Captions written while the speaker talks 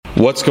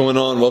What's going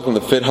on? Welcome to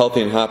Fit,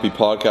 Healthy, and Happy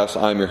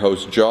Podcast. I'm your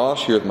host,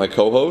 Josh, here with my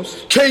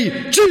co-host,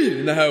 KG,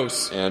 in the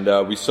house.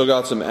 And we still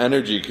got some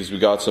energy because we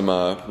got some,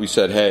 we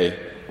said, hey,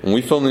 when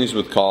we film these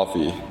with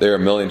coffee, they're a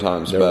million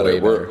times better.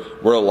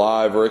 We're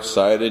alive, we're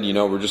excited,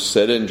 we're just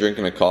sitting,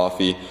 drinking a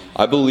coffee.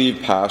 I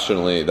believe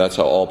passionately that's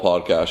how all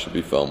podcasts should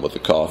be filmed, with a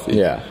coffee.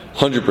 Yeah.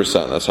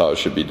 100% that's how it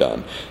should be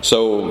done.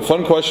 So,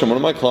 fun question. One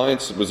of my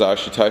clients was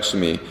actually texting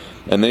me,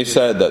 and they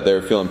said that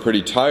they're feeling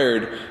pretty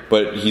tired,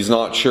 but he's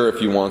not sure if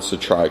he wants to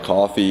try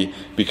coffee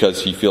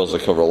because he feels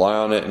like he'll rely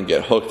on it and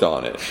get hooked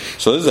on it.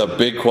 So this is a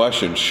big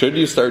question. Should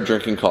you start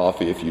drinking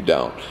coffee if you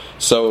don't?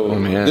 So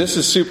this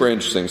is super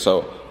interesting.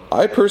 So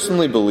I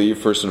personally believe,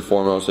 first and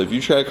foremost, if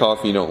you try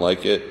coffee and you don't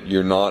like it,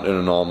 you're not an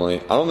anomaly.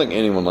 I don't think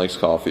anyone likes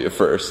coffee at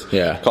first.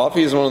 Yeah.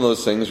 Coffee is one of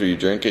those things where you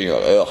drink it and you're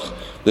like, ugh,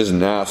 this is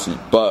nasty.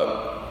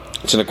 But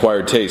it's an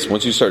acquired taste.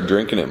 Once you start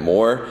drinking it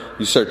more,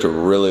 you start to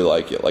really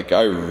like it. Like,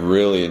 I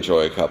really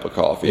enjoy a cup of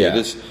coffee. Yeah. It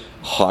is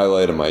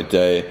highlight of my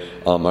day.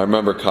 I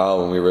remember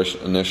Kyle, when we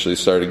initially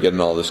started getting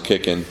all this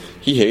kicking,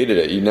 he hated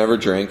it. He never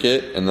drank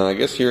it. And then I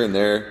guess here and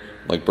there,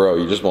 like, bro,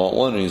 you just want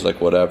one? And he's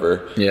like,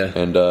 whatever. Yeah.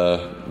 And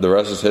the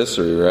rest is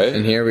history, right?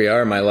 And here we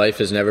are. My life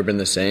has never been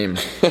the same.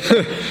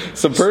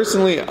 So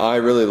personally, I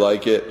really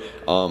like it.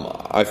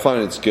 I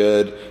find it's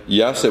good.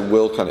 Yes, it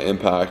will kind of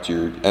impact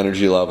your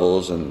energy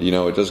levels, and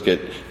it does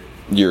get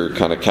your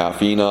kind of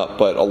caffeine up,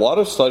 but a lot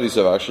of studies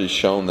have actually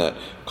shown that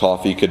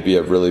coffee could be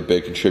a really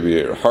big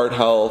contributor to heart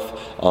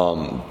health,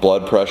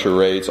 blood pressure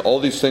rates, all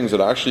these things that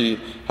actually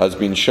has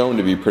been shown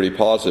to be pretty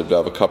positive to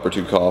have a cup or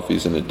two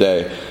coffees in a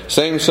day.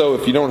 Saying so,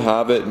 if you don't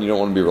have it and you don't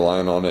want to be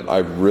relying on it, I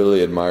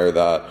really admire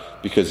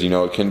that, because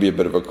it can be a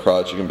bit of a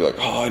crutch. You can be like,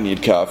 oh, I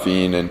need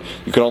caffeine, and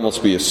you can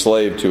almost be a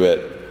slave to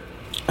it.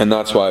 And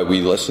that's why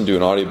we listened to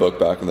an audiobook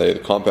back in the day, The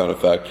Compound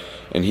Effect,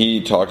 and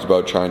he talked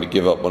about trying to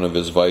give up one of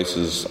his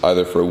vices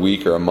either for a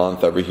week or a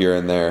month, every here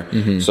and there.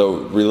 Mm-hmm. So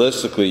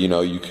realistically,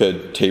 you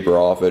could taper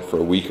off it for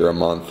a week or a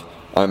month.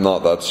 I'm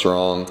not that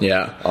strong.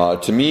 Yeah.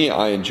 To me,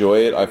 I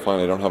enjoy it. I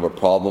find I don't have a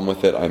problem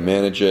with it. I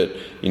manage it.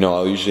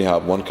 I'll usually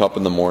have 1 cup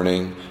in the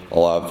morning.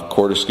 I'll have a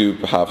quarter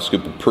scoop, half a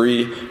scoop of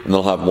pre, and then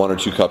I'll have 1 or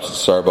 2 cups at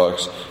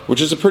Starbucks, which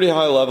is a pretty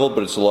high level,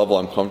 but it's a level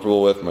I'm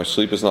comfortable with. My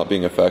sleep is not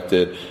being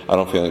affected. I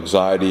don't feel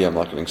anxiety. I'm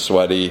not getting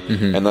sweaty,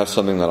 and that's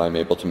something that I'm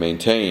able to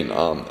maintain.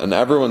 And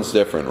everyone's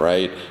different,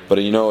 right? But,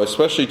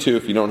 especially, too,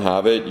 if you don't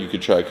have it, you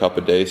could try a cup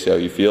a day, see how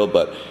you feel.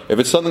 But if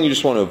it's something you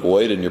just want to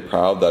avoid and you're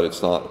proud that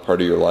it's not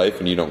part of your life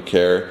and you don't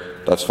care,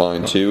 that's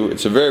fine, too.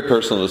 It's a very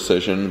personal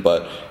decision,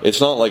 but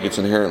it's not like it's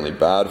inherently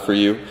bad for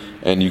you.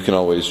 And you can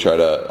always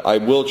I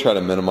will try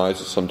to minimize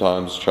it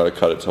sometimes, try to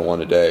cut it to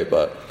 1 a day,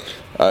 but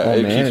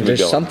it keeps me there's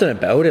going. something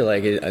about it,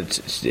 like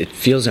it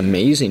feels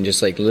amazing,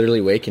 just like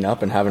literally waking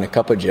up and having a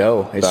cup of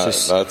Joe.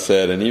 That's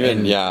it. And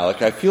even,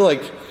 I feel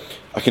like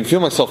I can feel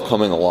myself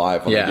coming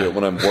alive when I do it.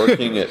 When I'm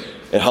working, it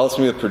helps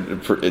me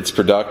with, it's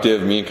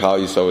productive. Me and Kyle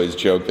used to always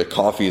joke that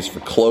coffee is for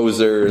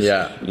closers.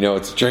 Yeah.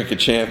 It's a drink of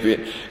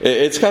champion.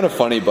 It's kind of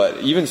funny, but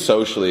even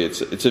socially,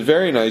 it's a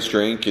very nice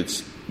drink.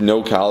 It's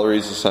no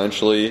calories,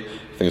 essentially.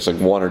 I think it's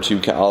like 1 or 2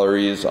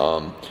 calories.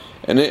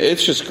 And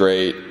it's just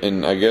great.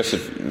 And I guess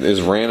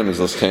as random as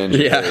this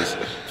tangent is,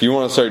 if you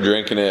want to start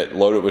drinking it,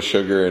 load it with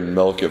sugar and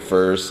milk at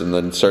first, and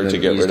then start to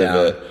get rid of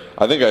it.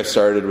 I think I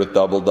started with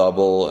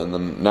double, and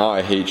then now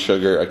I hate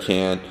sugar. I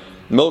can't.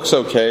 Milk's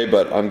okay,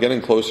 but I'm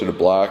getting closer to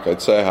black. I'd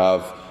say I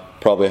have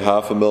probably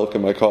half a milk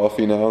in my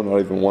coffee now, not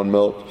even 1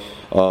 milk.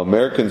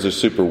 Americans are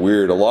super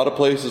weird. A lot of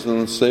places in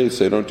the States,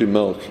 they don't do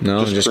milk.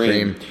 No, just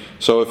cream.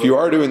 So if you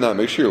are doing that,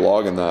 make sure you're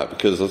logging that,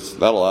 because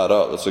that'll add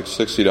up. That's like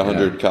 60 to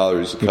 100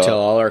 calories a cup. We tell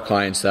all our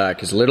clients that,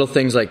 because little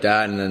things like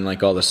that, and then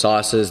like all the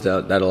sauces,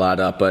 that'll add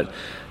up. But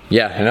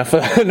yeah, enough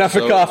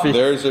of coffee.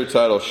 There's their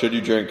title. Should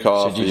you drink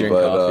coffee? Should you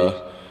drink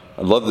coffee?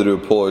 I'd love to do a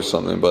poll or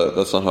something, but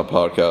that's not how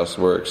podcasts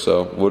work,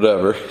 so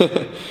whatever.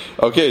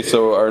 Okay,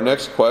 so our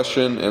next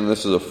question, and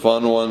this is a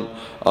fun one.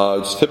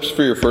 It's tips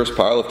for your first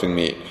powerlifting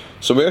meet.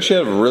 So we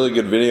actually have a really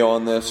good video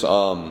on this.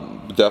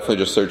 Definitely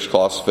just search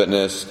Colossus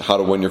Fitness, how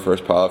to win your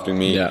first powerlifting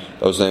meet. Yeah.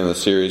 That was the name of the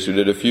series. We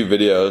did a few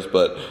videos,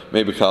 but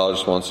maybe Kyle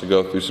just wants to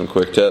go through some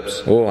quick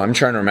tips. Oh, I'm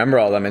trying to remember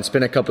all of them. It's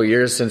been a couple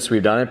years since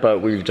we've done it,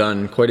 but we've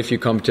done quite a few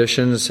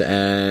competitions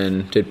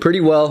and did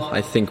pretty well.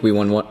 I think we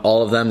won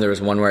all of them. There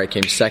was one where I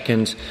came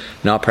second.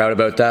 Not proud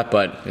about that,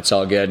 but it's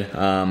all good.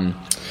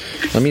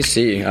 Let me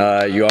see.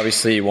 You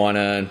obviously want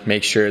to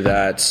make sure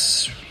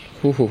that...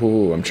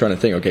 I'm trying to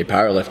think. Okay,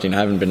 powerlifting. I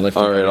haven't been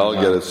lifting. All right, I'll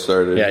get it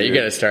started. Yeah, you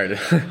get it started.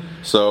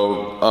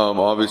 So,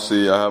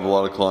 obviously, I have a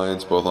lot of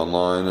clients, both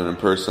online and in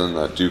person,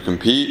 that do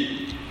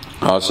compete.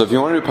 So if you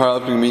want to do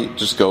powerlifting meet,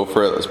 just go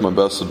for it. That's my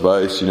best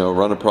advice.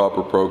 Run a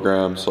proper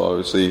program. So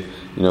obviously,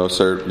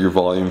 start your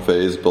volume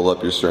phase, build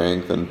up your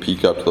strength, and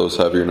peak up to those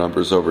heavier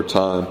numbers over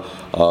time.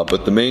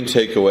 But the main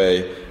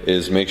takeaway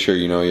is make sure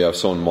you have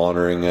someone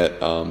monitoring it.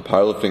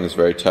 Powerlifting is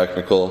very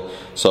technical,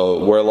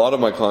 so where a lot of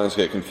my clients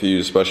get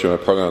confused, especially when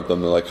I program with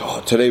them, they're like,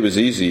 oh, today was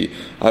easy,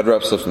 I had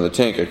reps left in the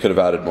tank, I could have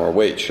added more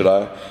weight, should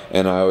I?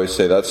 And I always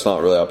say that's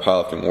not really how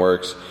powerlifting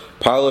works.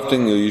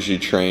 Powerlifting, you'll usually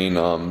train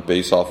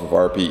based off of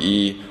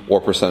RPE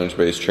or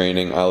percentage-based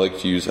training. I like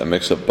to use a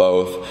mix of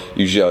both.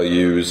 Usually I'll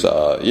use,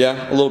 a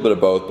little bit of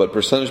both, but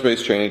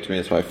percentage-based training to me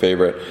is my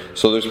favorite.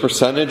 So there's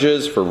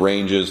percentages for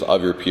ranges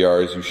of your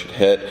PRs you should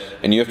hit,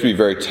 and you have to be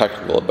very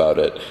technical about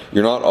it.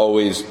 You're not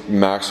always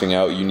maxing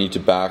out. You need to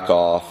back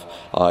off.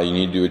 You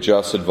need to do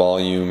adjusted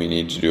volume. You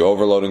need to do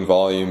overloading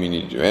volume. You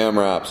need to do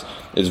AMRAPs.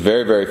 It's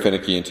very, very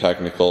finicky and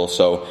technical.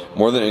 So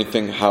more than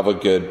anything, have a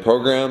good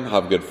program,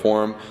 have good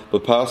form.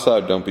 But past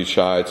that, don't be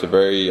shy. It's a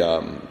very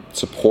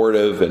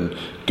supportive and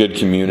good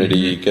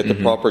community. Get the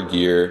proper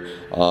gear.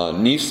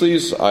 Knee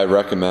sleeves, I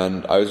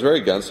recommend. I was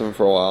very against them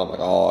for a while. I'm like,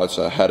 oh, it's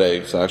a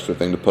headache. It's an extra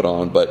thing to put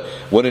on. But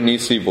what a knee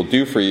sleeve will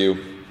do for you,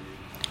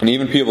 and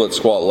even people that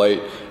squat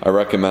light, I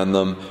recommend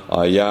them.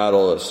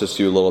 It'll assist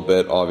you a little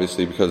bit,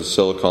 obviously, because it's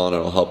silicone.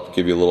 It'll help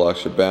give you a little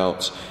extra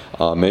bounce.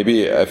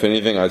 Maybe, if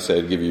anything, I'd say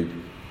it'd give you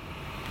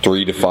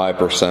 3 to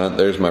 5%.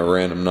 There's my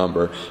random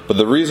number. But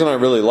the reason I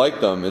really like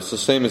them, it's the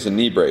same as a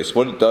knee brace.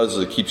 What it does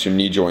is it keeps your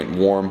knee joint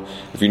warm.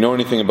 If you know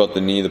anything about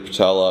the knee, the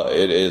patella,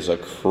 it is a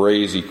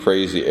crazy,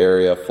 crazy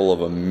area full of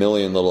a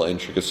million little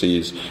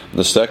intricacies. And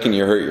the second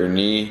you hurt your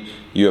knee,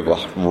 you have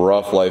a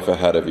rough life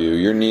ahead of you.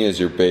 Your knee is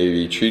your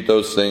baby. Treat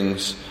those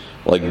things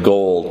like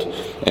gold.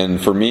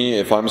 And for me,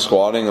 if I'm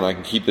squatting and I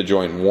can keep the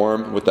joint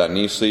warm with that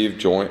knee sleeve,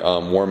 joint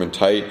warm and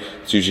tight,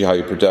 it's usually how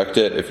you protect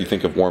it. If you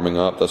think of warming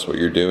up, that's what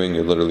you're doing.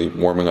 You're literally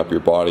warming up your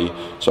body,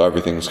 so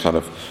everything's kind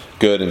of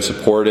good and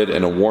supported.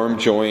 And a warm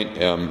joint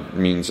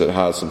means it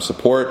has some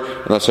support,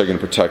 and that's how you're going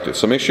to protect it.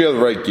 So make sure you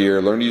have the right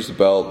gear. Learn to use the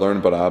belt. Learn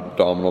about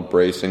abdominal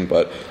bracing,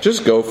 but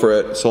just go for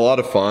it. It's a lot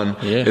of fun.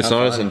 It's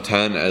not as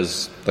intense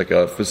as like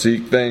a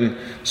physique thing.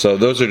 So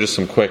those are just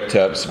some quick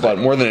tips. But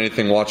more than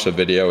anything, watch the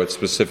video. It's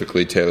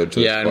specifically tailored to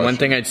this question. And one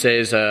thing I'd say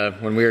is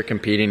when we were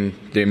competing,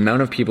 the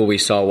amount of people we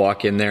saw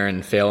walk in there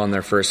and fail on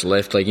their first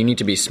lift, like, you need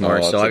to be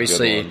smart. So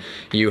obviously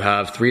you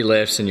have 3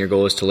 lifts and your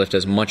goal is to lift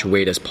as much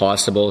weight as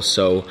possible.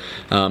 So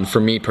for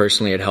me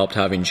personally, it helped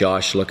having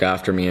Josh look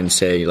after me and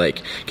say,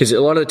 like, because a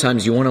lot of the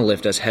times you want to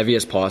lift as heavy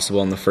as possible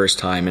on the first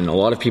time, and a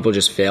lot of people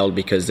just failed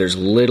because there's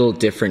little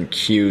different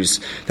cues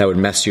that would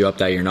mess you up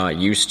that you're not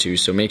used to.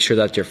 So make sure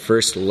that your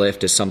first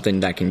lift is something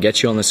that can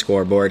get you on the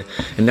scoreboard.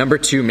 And number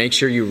 2, make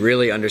sure you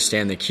really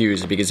understand the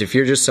cues, because if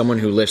you're just someone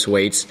who lifts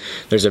weights,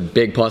 there's a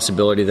big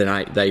possibility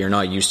that you're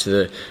not used to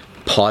the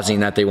pausing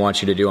that they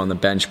want you to do on the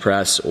bench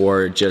press,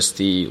 or just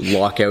the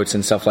lockouts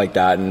and stuff like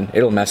that, and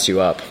it'll mess you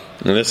up.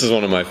 And this is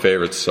one of my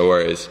favorite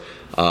stories.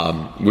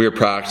 We were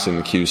practicing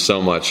the cues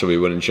so much so we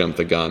wouldn't jump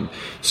the gun.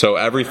 So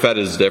every Fed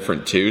is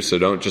different too, so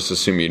don't just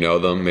assume you know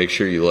them. Make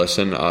sure you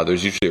listen.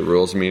 There's usually a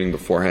rules meeting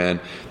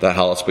beforehand that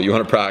helps, but you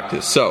want to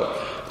practice. So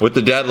with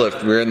the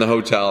deadlift, we were in the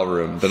hotel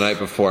room the night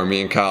before, me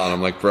and Kyle, and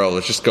I'm like, bro,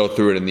 let's just go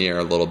through it in the air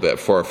a little bit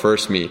for our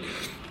first meet.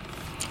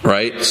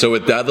 Right? So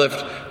with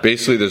deadlift,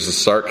 basically there's a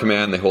start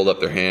command. They hold up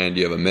their hand.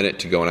 You have a minute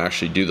to go and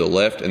actually do the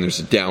lift, and there's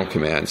a down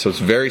command. So it's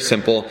very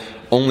simple.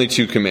 Only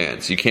 2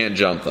 commands. You can't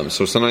jump them.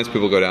 So sometimes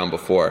people go down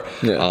before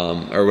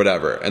or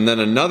whatever. And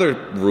then another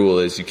rule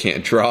is you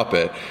can't drop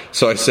it.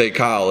 So I say,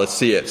 Kyle, let's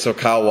see it. So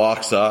Kyle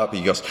walks up.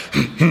 He goes,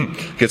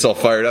 gets all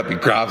fired up. He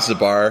grabs the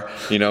bar,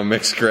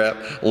 mixed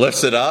grip,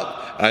 lifts it up.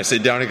 I say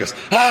down, he goes,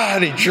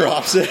 and he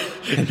drops it.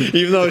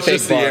 Even though it's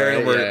just the air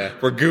and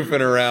we're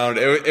goofing around.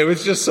 It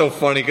was just so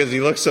funny because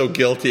he looked so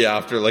guilty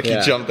after, like he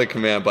jumped the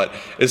command. But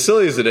as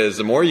silly as it is,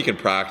 the more you can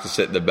practice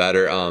it, the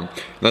better. And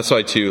that's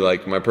why, too,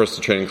 like, my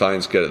personal training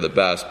clients get it the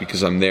best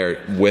because I'm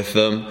there with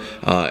them.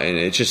 And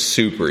it's just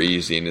super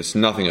easy and it's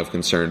nothing of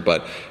concern.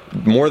 But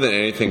more than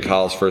anything,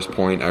 Kyle's first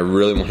point, I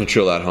really want to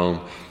drill that home.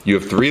 You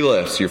have 3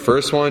 lifts. Your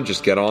first one,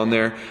 just get on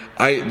there.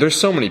 There's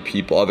so many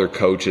people, other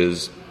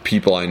coaches,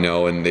 people I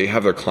know, and they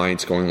have their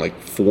clients going like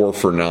 4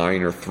 for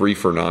 9 or 3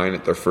 for 9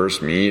 at their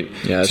first meet.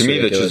 To me,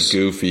 that's just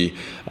goofy.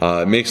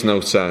 It makes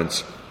no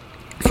sense.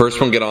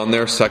 First one, get on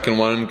there. Second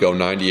one, go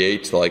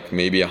 98 to like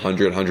maybe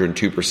 100,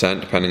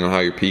 102%, depending on how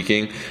you're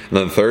peaking. And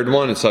then the third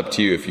one, it's up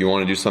to you. If you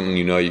want to do something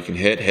you can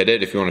hit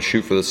it. If you want to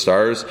shoot for the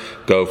stars,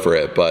 go for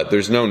it. But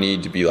there's no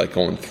need to be like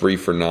going 3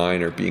 for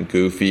 9 or being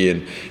goofy.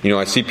 And,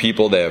 I see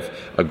people, they have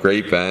a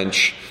great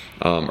bench.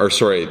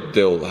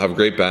 They'll have a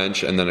great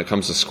bench, and then it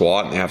comes to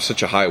squat, and they have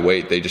such a high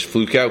weight, they just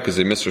fluke out because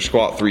they missed their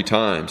squat 3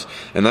 times.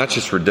 And that's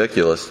just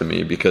ridiculous to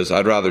me, because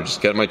I'd rather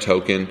just get my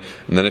token,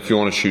 and then if you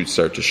want to shoot,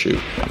 start to shoot.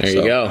 There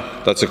you go.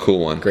 That's a cool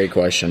one. Great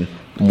question.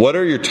 What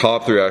are your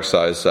top 3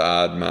 exercises to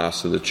add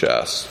mass to the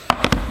chest?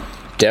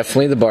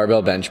 Definitely the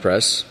barbell bench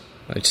press.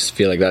 I just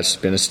feel like that's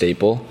been a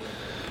staple.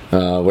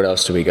 What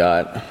else do we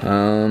got?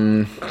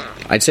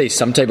 I'd say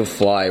some type of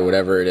fly,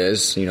 whatever it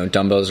is.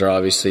 Dumbbells are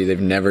obviously, they've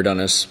never done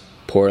us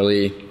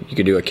poorly. You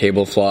could do a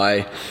cable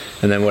fly.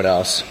 And then what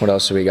else? What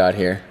else do we got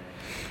here?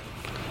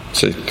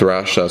 Say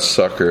thrash that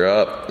sucker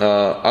up.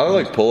 I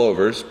like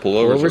pullovers.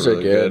 Pullovers are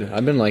really good.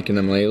 I've been liking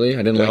them lately. I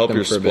didn't like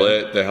them for a bit. They help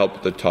your split. They help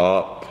with the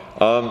top.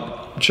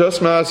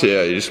 Chest mass,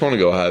 yeah, you just want to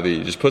go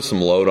heavy. Just put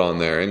some load on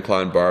there.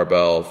 Incline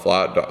barbell,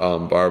 flat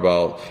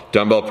barbell.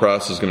 Dumbbell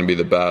press is going to be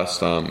the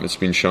best. It's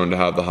been shown to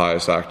have the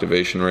highest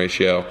activation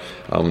ratio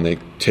when they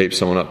tape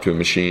someone up to a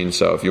machine.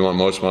 So if you want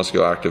most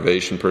muscular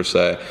activation per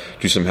se,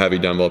 do some heavy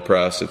dumbbell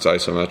press. It's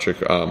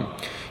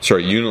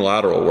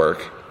unilateral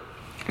work.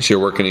 So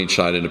you're working each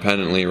side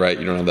independently, right?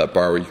 You don't have that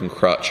bar where you can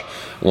crutch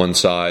one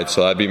side.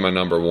 So that'd be my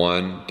number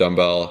one,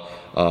 dumbbell.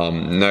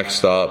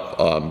 Next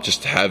up,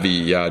 just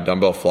heavy,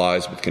 dumbbell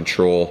flies with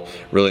control,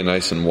 really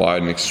nice and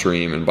wide and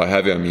extreme. And by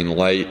heavy, I mean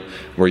light,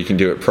 where you can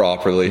do it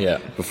properly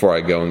before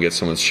I go and get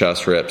someone's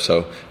chest ripped.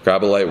 So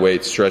grab a light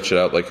weight, stretch it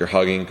out like you're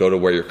hugging, go to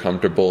where you're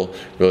comfortable,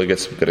 really get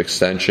some good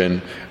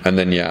extension. And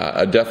then,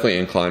 definitely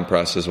incline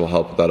presses will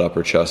help with that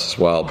upper chest as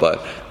well.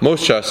 But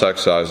most chest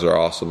exercises are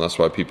awesome. That's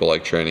why people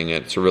like training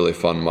it. It's a really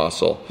fun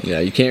muscle. Yeah,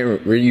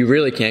 you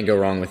really can't go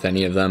wrong with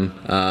any of them,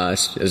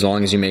 as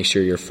long as you make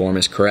sure your form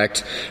is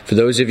correct. For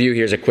those of you,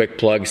 here's a quick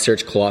plug: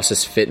 search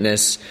Colossus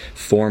Fitness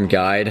form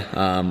guide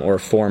or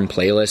form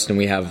playlist, and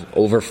we have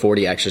over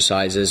 40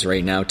 exercises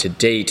right now to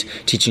date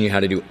teaching you how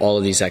to do all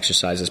of these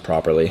exercises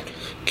properly.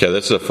 Okay,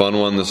 this is a fun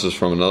one. This is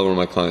from another one of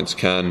my clients,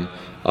 Ken.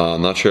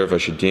 I'm not sure if I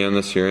should DM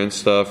this here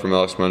Insta from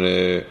Alex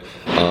Monday.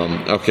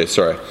 Okay,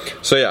 sorry.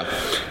 So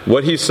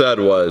what he said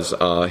was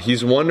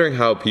he's wondering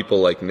how people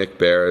like Nick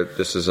Bear,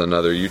 this is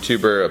another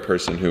YouTuber, a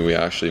person who we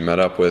actually met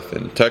up with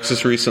in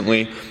Texas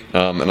recently,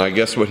 and I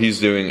guess what he's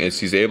doing is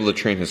he's able to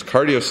train his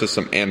cardio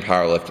system and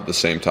powerlift at the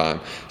same time.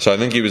 So I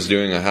think he was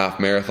doing a half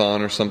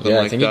marathon or something like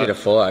that. Yeah, I think he did a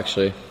full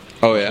actually.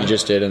 Oh yeah? He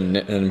just did,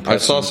 and I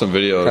saw some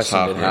videos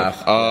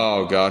half.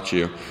 Oh, got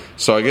you.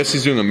 So I guess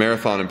he's doing a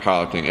marathon and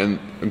powerlifting. And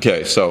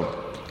okay, so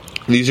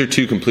these are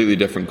two completely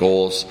different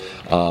goals.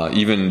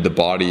 Even the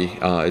body,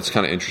 it's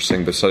kind of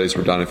interesting, but studies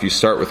were done. If you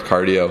start with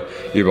cardio,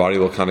 your body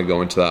will kind of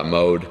go into that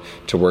mode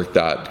to work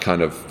that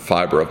kind of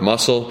fiber of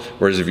muscle,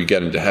 whereas if you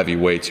get into heavy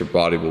weights, your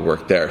body will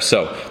work there.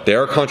 So they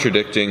are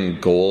contradicting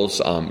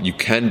goals. You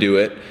can do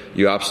it.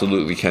 You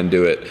absolutely can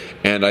do it.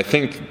 And I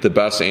think the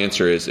best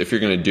answer is, if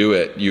you're going to do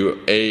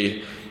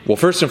it, well,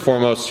 first and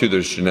foremost, too,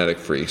 there's genetic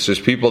freaks. There's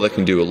people that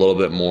can do a little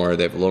bit more.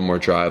 They have a little more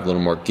drive, a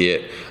little more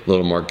get, a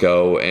little more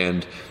go.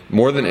 And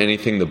more than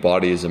anything, the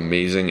body is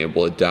amazing. It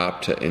will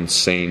adapt to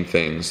insane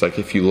things. Like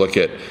if you look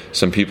at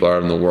some people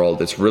out in the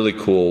world, it's really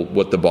cool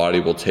what the body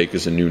will take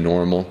as a new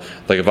normal.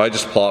 Like if I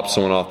just plop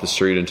someone off the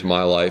street into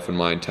my life and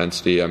my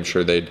intensity, I'm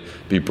sure they'd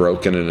be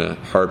broken in a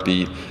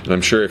heartbeat. And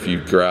I'm sure if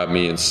you grab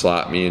me and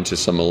slap me into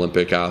some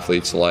Olympic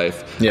athlete's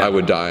life, I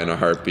would die in a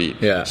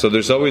heartbeat. Yeah. So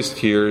there's always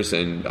tiers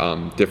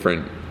and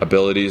different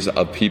abilities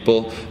of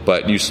people,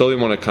 but you slowly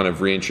want to kind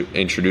of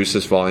reintroduce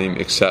this volume,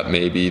 except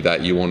maybe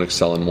that you won't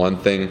excel in one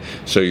thing,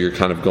 so you're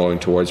kind of going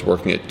towards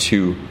working at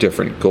two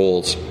different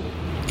goals.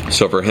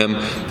 So for him,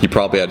 he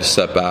probably had to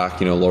step back,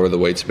 lower the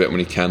weights a bit when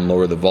he can,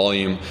 lower the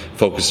volume,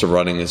 focus the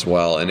running as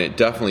well. And it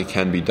definitely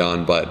can be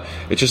done, but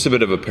it's just a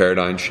bit of a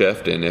paradigm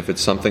shift. And if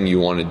it's something you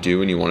want to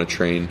do and you want to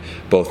train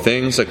both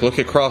things, like look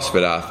at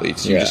CrossFit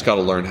athletes. You just got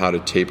to learn how to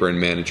taper and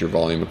manage your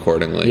volume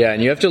accordingly. Yeah,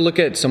 and you have to look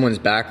at someone's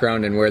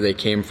background and where they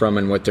came from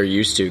and what they're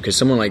used to. Because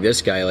someone like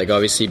this guy, like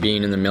obviously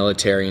being in the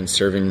military and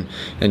serving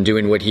and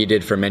doing what he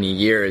did for many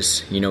years,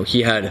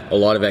 he had a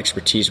lot of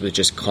expertise with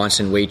just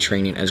constant weight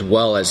training, as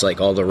well as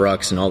like all the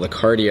rucks and all the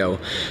cardio.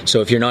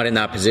 So if you're not in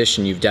that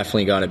position, you've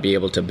definitely got to be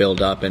able to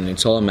build up, and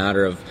it's all a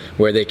matter of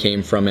where they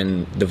came from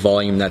and the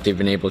volume that they've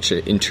been able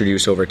to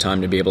introduce over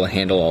time to be able to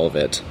handle all of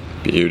it.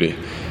 Beauty.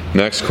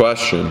 Next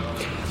question.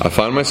 I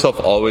find myself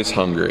always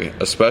hungry,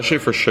 especially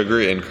for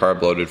sugary and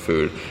carb-loaded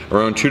food,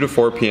 around 2 to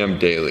 4 p.m.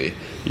 daily,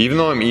 even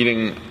though I'm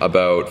eating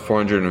about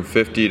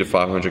 450 to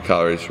 500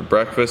 calories for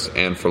breakfast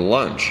and for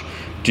lunch.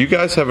 Do you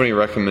guys have any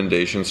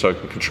recommendations so I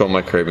can control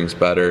my cravings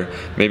better?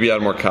 Maybe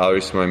add more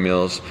calories to my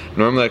meals?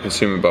 Normally I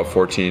consume about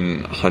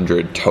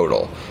 1,400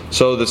 total.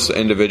 So this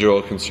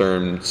individual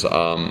concerns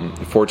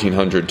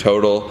 1,400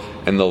 total,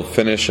 and they'll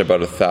finish about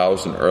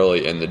 1,000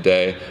 early in the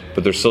day,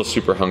 but they're still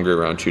super hungry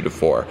around 2 to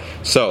 4.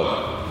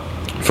 So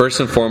first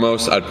and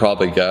foremost, I'd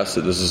probably guess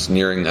that this is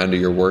nearing the end of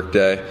your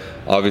workday.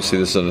 Obviously,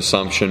 this is an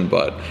assumption,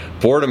 but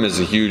boredom is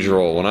a huge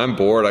role. When I'm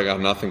bored, I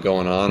got nothing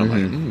going on.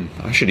 I'm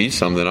like, I should eat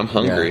something. I'm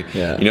hungry.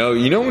 Yeah.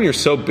 You know when you're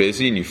so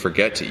busy and you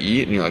forget to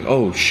eat, and you're like,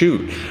 oh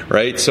shoot,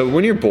 right? So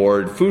when you're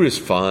bored, food is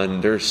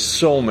fun. There's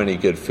so many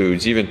good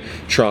foods. Even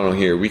Toronto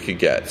here, we could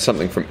get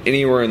something from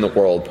anywhere in the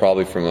world,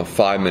 probably from a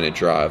 5-minute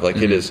drive. Like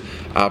it is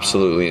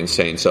absolutely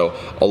insane. So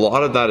a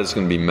lot of that is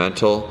going to be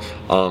mental.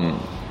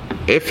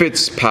 If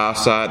it's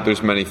past that,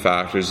 there's many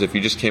factors. If you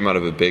just came out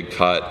of a big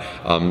cut,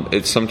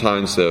 it's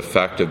sometimes the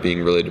effect of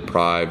being really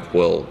deprived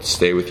will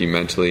stay with you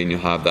mentally, and you'll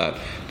have that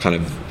kind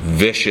of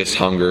vicious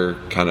hunger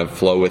kind of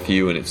flow with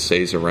you, and it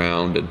stays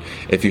around. And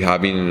if you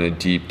have been in a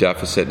deep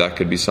deficit, that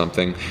could be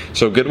something.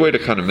 So a good way to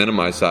kind of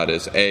minimize that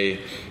is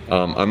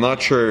I'm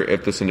not sure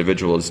if this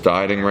individual is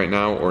dieting right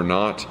now or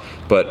not,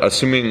 but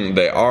assuming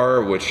they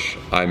are, which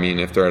I mean,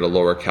 if they're at a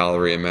lower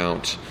calorie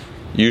amount,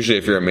 usually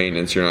if you're at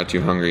maintenance, you're not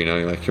too hungry,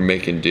 you're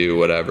making do,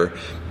 whatever.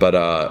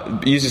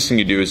 But easiest thing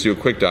you do is do a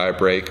quick diet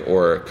break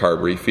or carb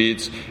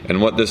refeeds. And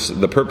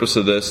the purpose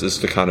of this is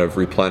to kind of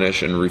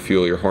replenish and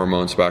refuel your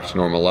hormones back to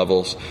normal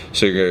levels,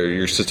 so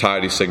your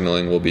satiety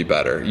signaling will be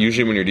better.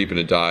 Usually when you're deep in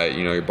a diet,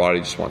 your body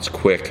just wants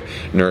quick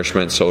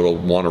nourishment, so it'll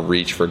want to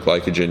reach for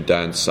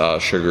glycogen-dense,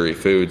 sugary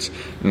foods,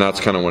 and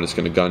that's kind of what it's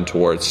going to gun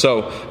towards.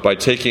 So by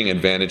taking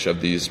advantage of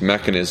these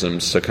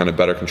mechanisms to kind of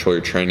better control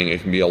your training,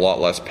 it can be a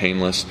lot less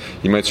painless.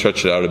 You might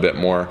stretch it out a bit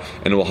more,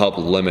 and it will help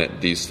limit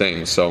these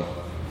things. So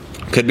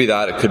could be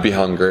that, it could be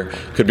hunger,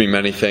 could be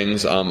many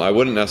things. I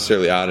wouldn't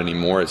necessarily add any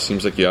more. It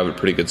seems like you have a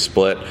pretty good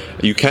split.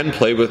 You can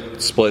play with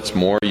splits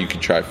more. You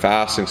could try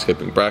fasting,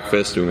 skipping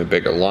breakfast, doing a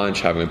bigger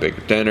lunch, having a bigger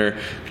dinner.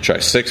 You could try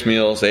 6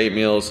 meals, 8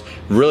 meals.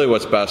 Really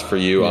what's best for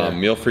you. Yeah.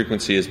 Meal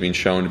frequency has been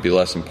shown to be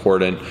less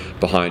important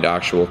behind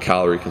actual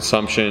calorie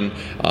consumption,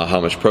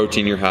 how much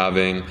protein you're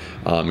having,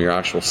 your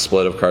actual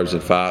split of carbs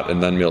and fat,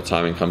 and then meal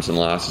timing comes in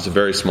last. It's a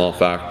very small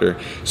factor.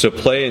 So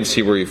play and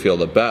see where you feel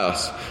the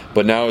best.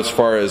 But now as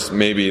far as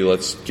maybe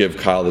let's give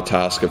Kyle the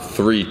task of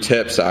 3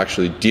 tips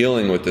actually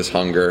dealing with this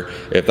hunger.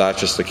 If that's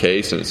just the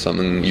case and it's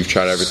something you've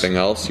tried everything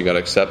else, you got to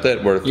accept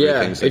it. What are 3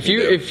 things that you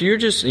do? If you're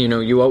just,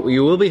 you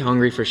will be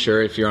hungry for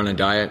sure if you're on a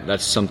diet.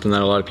 That's something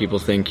that a lot of people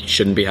think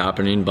shouldn't be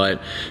happening.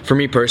 But for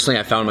me personally,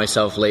 I found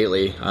myself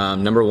lately,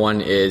 number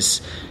one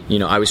is,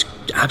 I was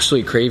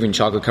absolutely craving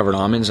chocolate-covered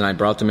almonds, and I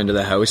brought them into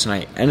the house, and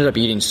I ended up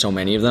eating so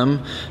many of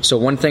them. So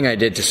one thing I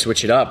did to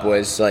switch it up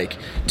was,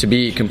 to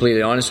be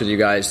completely honest with you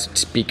guys,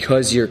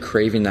 because you're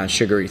craving that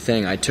sugary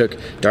thing, I took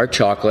dark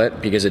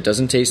chocolate because it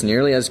doesn't taste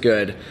nearly as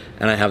good,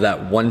 and I have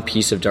that one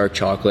piece of dark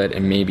chocolate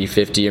and maybe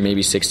 50 or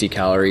maybe 60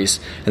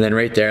 calories, and then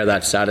right there,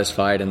 that's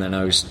satisfied, and then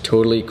I was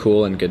totally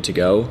cool and good to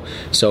go.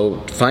 So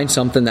find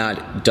something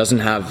that doesn't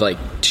have,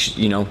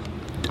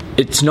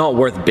 it's not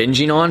worth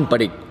binging on,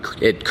 but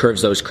it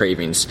curbs those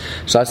cravings.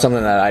 So that's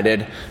something that I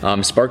did.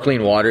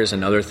 Sparkling water is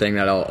another thing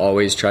that I'll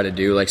always try to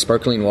do, like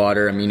sparkling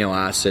water, amino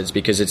acids,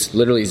 because it's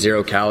literally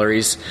 0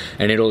 calories,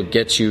 and it'll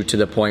get you to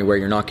the point where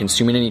you're not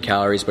consuming any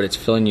calories, but it's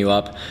filling you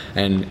up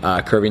and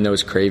curbing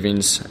those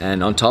cravings.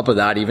 And on top of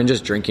that, even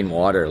just drinking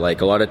water. Like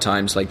a lot of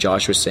times, like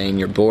Josh was saying,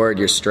 you're bored,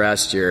 you're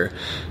stressed, you're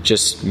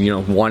just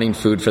wanting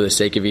food for the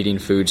sake of eating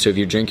food. So if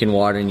you're drinking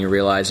water and you're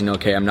realizing,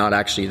 okay, I'm not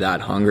actually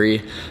that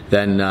hungry,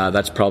 then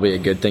that's probably a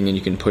good thing, and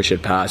you can push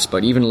it past.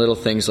 But even little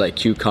things like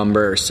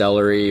cucumber or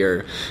celery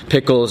or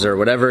pickles or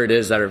whatever it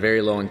is that are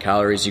very low in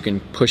calories, you can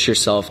push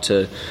yourself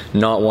to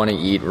not want to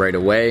eat right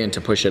away and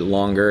to push it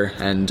longer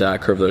and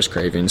curb those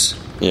cravings.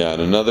 Yeah,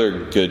 and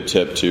another good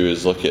tip too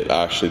is look at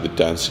actually the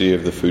density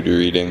of the food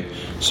you're eating.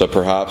 So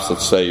perhaps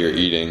let's say you're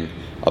eating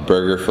a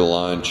burger for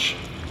lunch,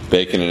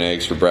 bacon and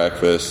eggs for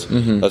breakfast.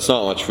 That's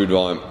not much food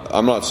volume.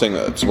 I'm not saying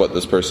that's what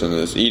this person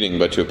is eating,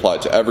 but to apply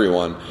it to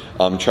everyone,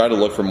 try to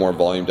look for more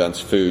volume dense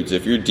foods.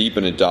 If you're deep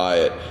in a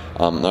diet,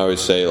 I always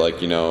say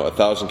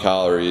 1,000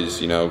 calories,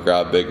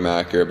 grab Big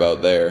Mac, you're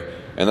about there.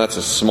 And that's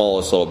the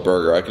smallest little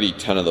burger. I could eat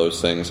 10 of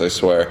those things, I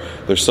swear.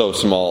 They're so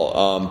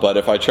small. But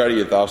if I try to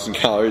eat 1,000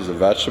 calories of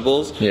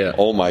vegetables,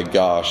 oh my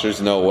gosh,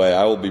 there's no way.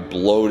 I will be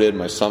bloated.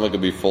 My stomach will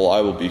be full.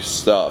 I will be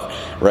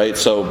stuffed, right?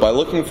 So by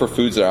looking for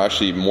foods that are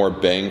actually more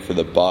bang for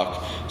the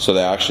buck, so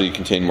they actually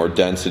contain more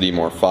density,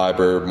 more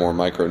fiber, more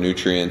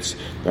micronutrients,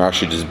 they're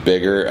actually just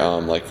bigger,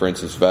 like for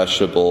instance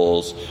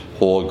vegetables,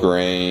 whole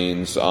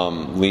grains,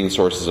 lean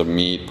sources of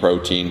meat,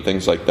 protein,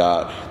 things like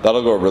that.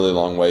 That'll go a really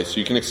long way. So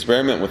you can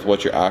experiment with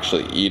what you're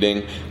actually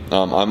eating.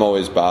 I'm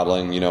always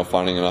battling,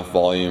 finding enough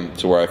volume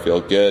to where I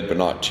feel good, but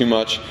not too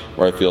much,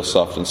 where I feel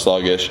stuffed and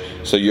sluggish.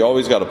 So you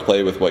always got to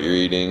play with what you're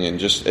eating,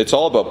 and it's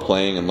all about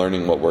playing and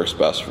learning what works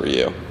best for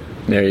you.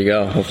 There you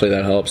go. Hopefully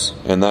that helps.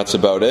 And that's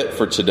about it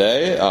for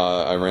today.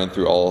 I ran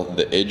through all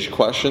the IDGE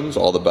questions,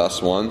 all the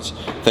best ones.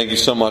 Thank you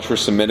so much for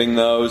submitting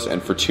those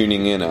and for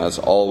tuning in as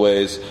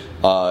always.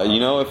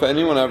 If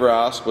anyone ever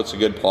asks what's a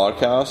good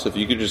podcast, if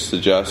you could just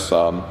suggest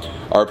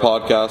our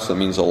podcast, that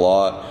means a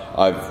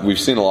lot. We've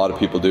seen a lot of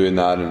people doing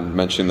that and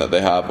mentioning that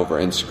they have over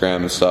Instagram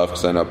and stuff,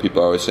 because I know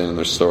people are always saying in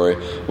their story,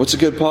 what's a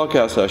good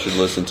podcast I should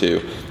listen to?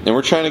 And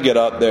we're trying to get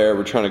up there.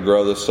 We're trying to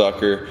grow this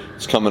sucker.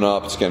 It's coming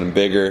up. It's getting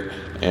bigger.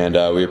 And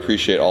we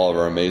appreciate all of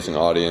our amazing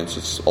audience.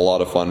 It's a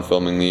lot of fun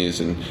filming these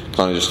and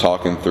kind of just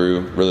talking through.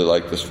 Really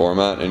like this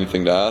format.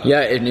 Anything to add? Yeah,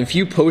 and if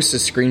you post a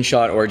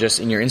screenshot or just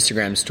in your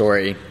Instagram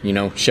story,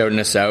 shouting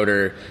us out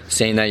or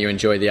saying that you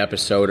enjoyed the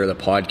episode or the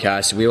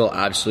podcast, we will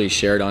absolutely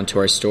share it onto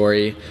our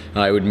story.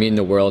 It would mean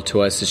the world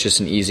to us. It's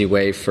just an easy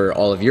way for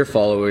all of your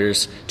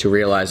followers to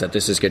realize that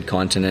this is good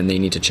content and they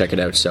need to check it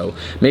out. So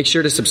make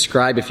sure to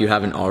subscribe if you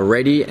haven't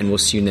already, and we'll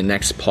see you in the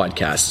next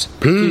podcast.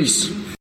 Peace.